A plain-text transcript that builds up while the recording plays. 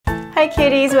Hi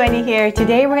kitties, Wendy here.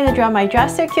 Today we're going to draw my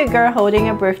Just So Cute girl holding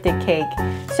a birthday cake.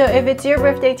 So if it's your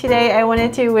birthday today, I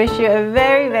wanted to wish you a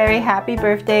very happy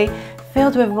birthday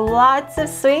filled with lots of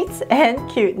sweets and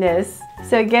cuteness.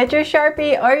 So get your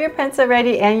Sharpie or your pencil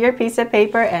ready and your piece of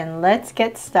paper and let's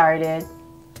get started.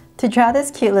 To draw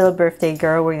this cute little birthday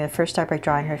girl, we're going to first start by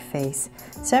drawing her face.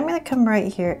 So I'm going to come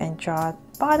right here and draw the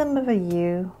bottom of a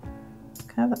U,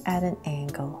 kind of at an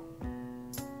angle.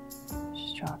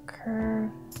 Just draw a curve.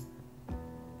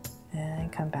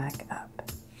 And come back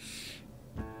up.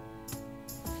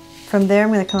 From there,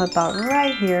 I'm going to come about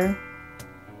right here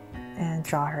and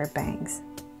draw her bangs.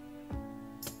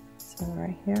 So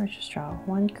right here, just draw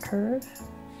one curve,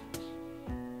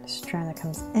 the strand that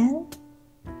comes in,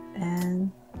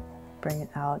 and bring it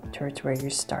out towards where you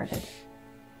started.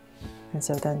 And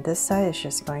so then this side is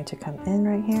just going to come in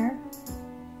right here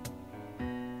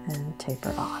and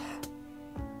taper off.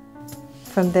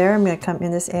 From there, I'm going to come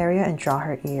in this area and draw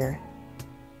her ear.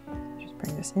 Just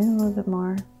bring this in a little bit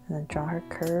more and then draw her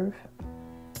curve.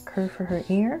 Curve for her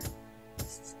ear,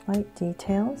 slight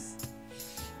details.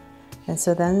 And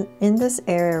so then in this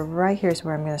area right here is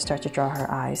where I'm going to start to draw her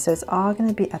eyes. So it's all going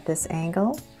to be at this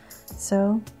angle.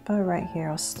 So about right here,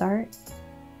 I'll start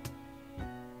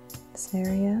this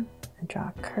area and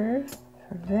draw a curve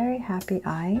for very happy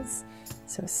eyes.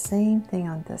 So same thing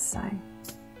on this side.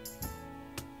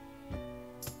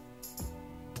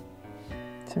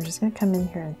 So I'm just going to come in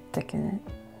here and thicken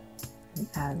it and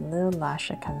add a little lash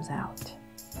that comes out.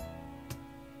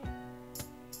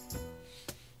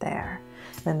 There.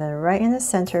 And then right in the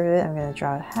center of it, I'm going to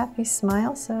draw a happy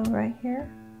smile. So right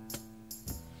here.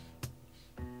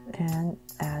 And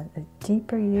add a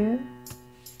deeper U.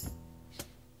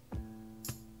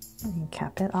 And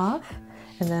cap it off.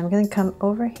 And then I'm going to come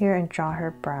over here and draw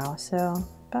her brow. So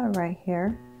about right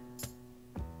here.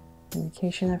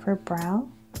 Indication of her brow.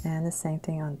 And the same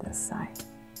thing on this side.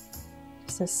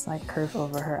 Just a slight curve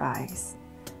over her eyes.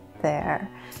 There.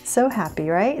 So happy,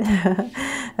 right?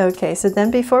 Okay, so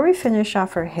then before we finish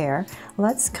off her hair,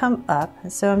 let's come up.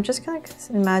 So I'm just going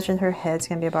to imagine her head's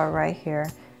going to be about right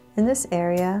here. In this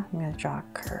area, I'm going to draw a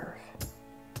curve.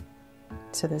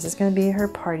 So this is going to be her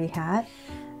party hat.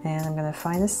 And I'm going to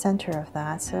find the center of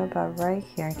that. So about right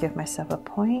here, and give myself a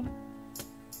point.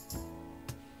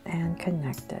 And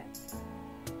connect it.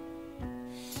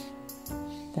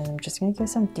 Then I'm just going to give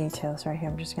some details right here.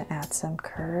 I'm just going to add some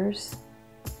curves.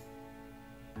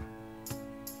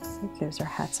 So it gives our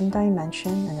hat some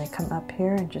dimension. And then come up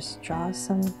here and just draw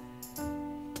some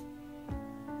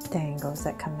dangles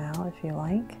that come out if you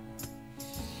like.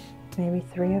 Maybe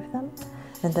 3 of them.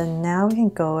 And then now we can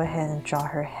go ahead and draw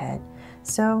her head.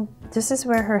 So this is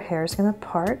where her hair is going to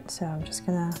part. So I'm just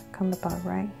going to come about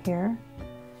right here.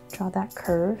 Draw that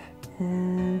curve.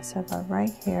 And so about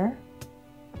right here.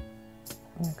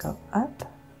 I'm going to go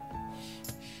up,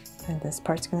 and this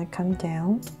part's going to come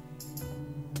down.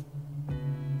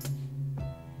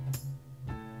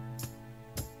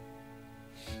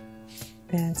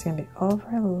 And it's going to be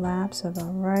overlap, so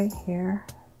about right here.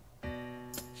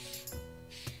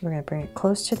 We're going to bring it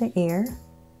close to the ear.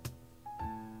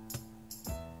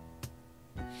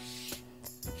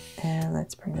 And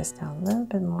let's bring this down a little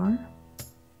bit more.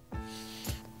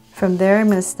 From there, I'm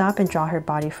going to stop and draw her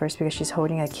body first because she's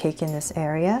holding a cake in this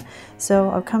area. So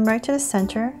I'll come right to the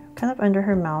center, kind of under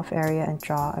her mouth area, and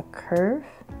draw a curve.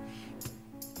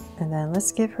 And then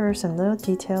let's give her some little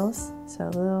details. So a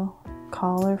little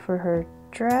collar for her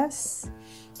dress.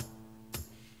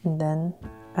 And then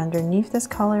underneath this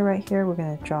collar right here, we're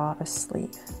going to draw a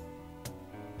sleeve.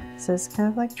 So it's kind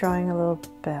of like drawing a little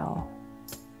bell.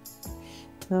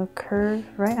 A little curve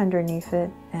right underneath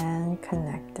it and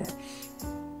connect it.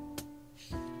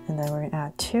 And then we're going to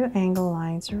add 2 angle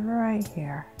lines right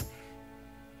here.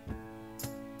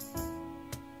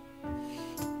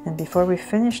 And before we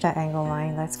finish that angle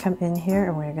line, let's come in here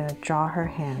and we're going to draw her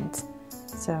hands.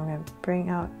 So I'm going to bring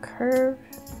out curve.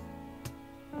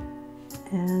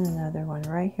 And another one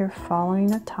right here following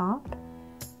the top.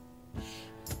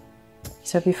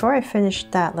 So before I finish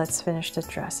that, let's finish the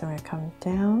dress. I'm going to come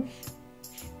down.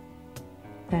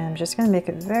 And I'm just going to make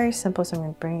it very simple. So I'm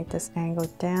going to bring this angle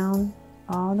down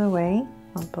all the way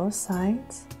on both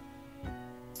sides.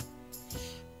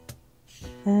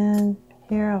 And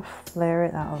here I'll flare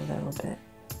it out a little bit.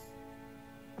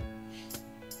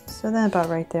 So then about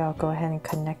right there, I'll go ahead and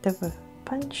connect it with a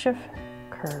bunch of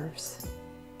curves.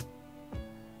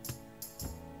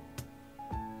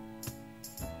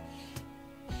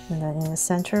 And then in the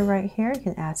center right here, you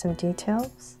can add some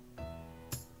details.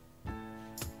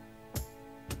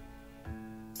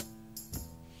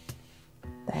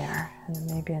 There, and then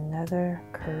maybe another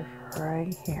curve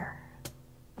right here.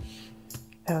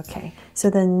 Okay, so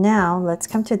then now let's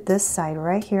come to this side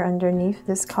right here underneath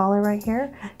this collar right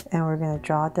here, and we're going to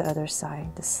draw the other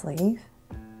side, the sleeve,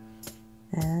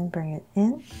 and bring it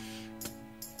in.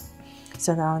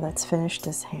 So now let's finish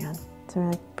this hand. So I'm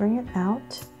going to bring it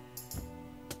out,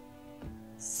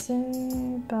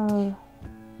 say about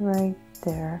right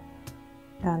there,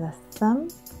 on the thumb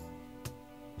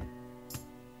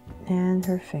and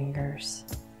her fingers,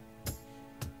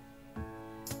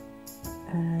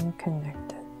 and connect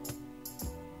it.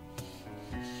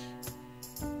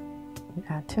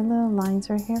 Add 2 little lines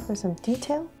right here for some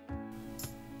detail.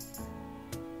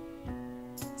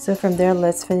 So from there,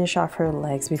 let's finish off her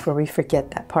legs before we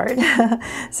forget that part.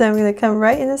 So I'm going to come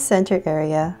right in the center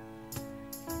area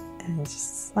and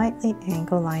just slightly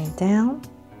angle line down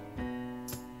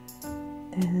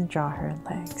and draw her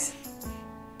legs.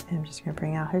 And I'm just going to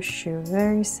bring out her shoe,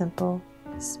 very simple,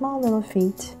 small little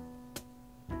feet,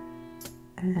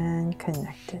 and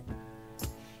connect it.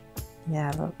 Yeah,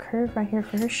 a little curve right here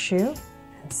for her shoe,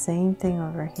 and same thing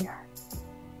over here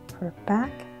for her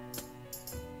back,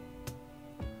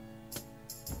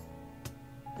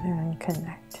 and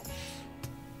connect.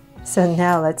 So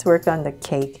now let's work on the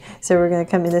cake. So we're going to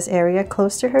come in this area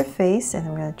close to her face, and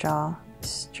I'm going to draw a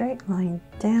straight line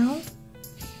down,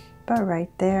 about right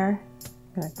there.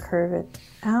 I'm going to curve it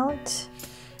out,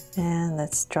 and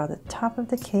let's draw the top of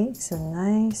the cake, so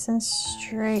nice and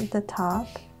straight at the top.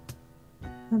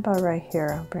 About right here,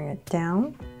 I'll bring it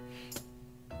down,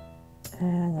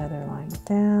 and another line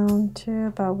down to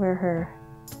about where her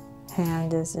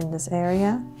hand is in this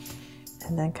area,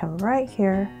 and then come right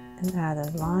here and add a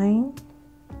line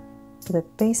to the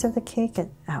base of the cake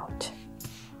and out.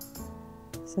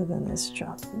 So then let's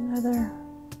drop another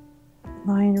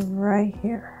line right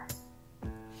here.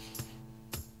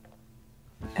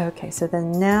 Okay, so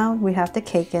then now we have the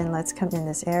cake in. Let's come in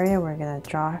this area. We're going to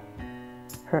draw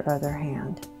her other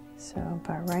hand. So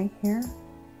about right here,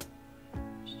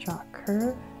 just draw a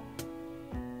curve.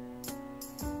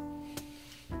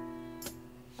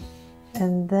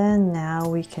 And then now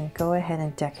we can go ahead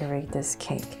and decorate this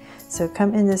cake. So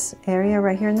come in this area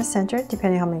right here in the center,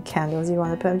 depending on how many candles you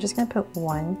want to put. I'm just going to put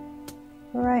one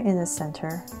right in the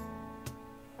center.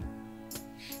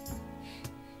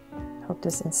 Hope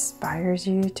this inspires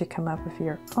you to come up with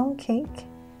your own cake.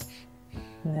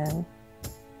 And then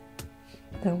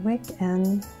the wick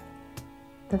and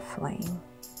the flame.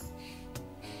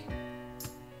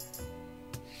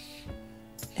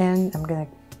 And I'm going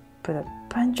to put a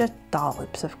bunch of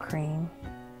dollops of cream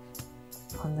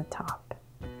on the top.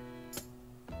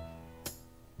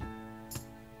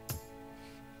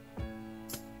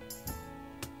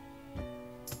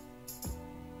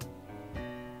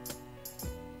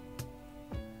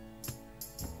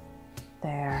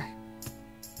 There.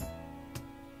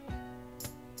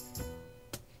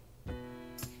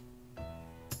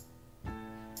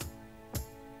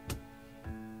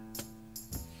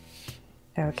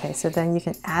 Okay, so then you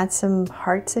can add some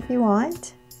hearts if you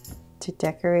want to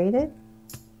decorate it.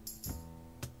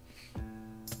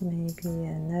 Maybe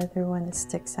another one that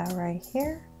sticks out right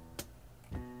here.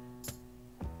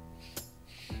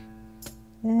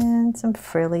 And some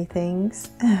frilly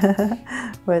things,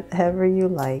 whatever you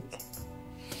like.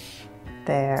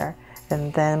 There.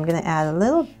 And then I'm going to add a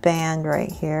little band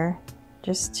right here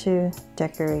just to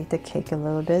decorate the cake a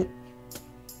little bit.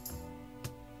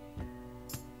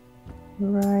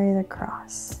 Right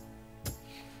across.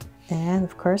 And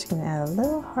of course, I'm going to add a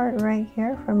little heart right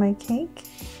here for my cake.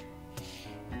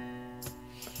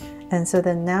 And so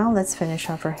then now let's finish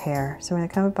off her hair. So I'm going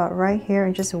to come about right here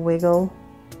and just wiggle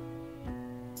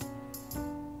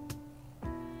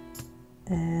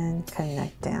and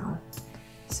connect down.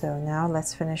 So now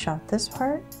let's finish off this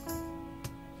part. So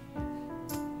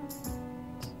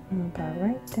about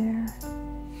right there.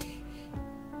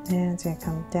 And it's going to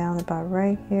come down about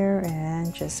right here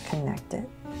and just connect it.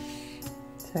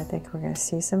 So I think we're going to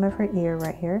see some of her ear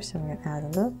right here. So I'm going to add a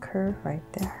little curve right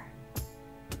there.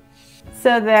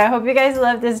 So there, I hope you guys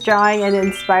love this drawing and it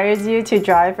inspires you to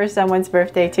draw it for someone's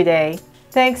birthday today.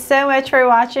 Thanks so much for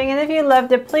watching, and if you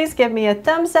loved it, please give me a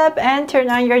thumbs up and turn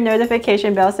on your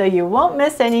notification bell so you won't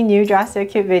miss any new Draw So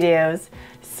Cute videos.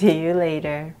 See you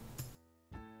later.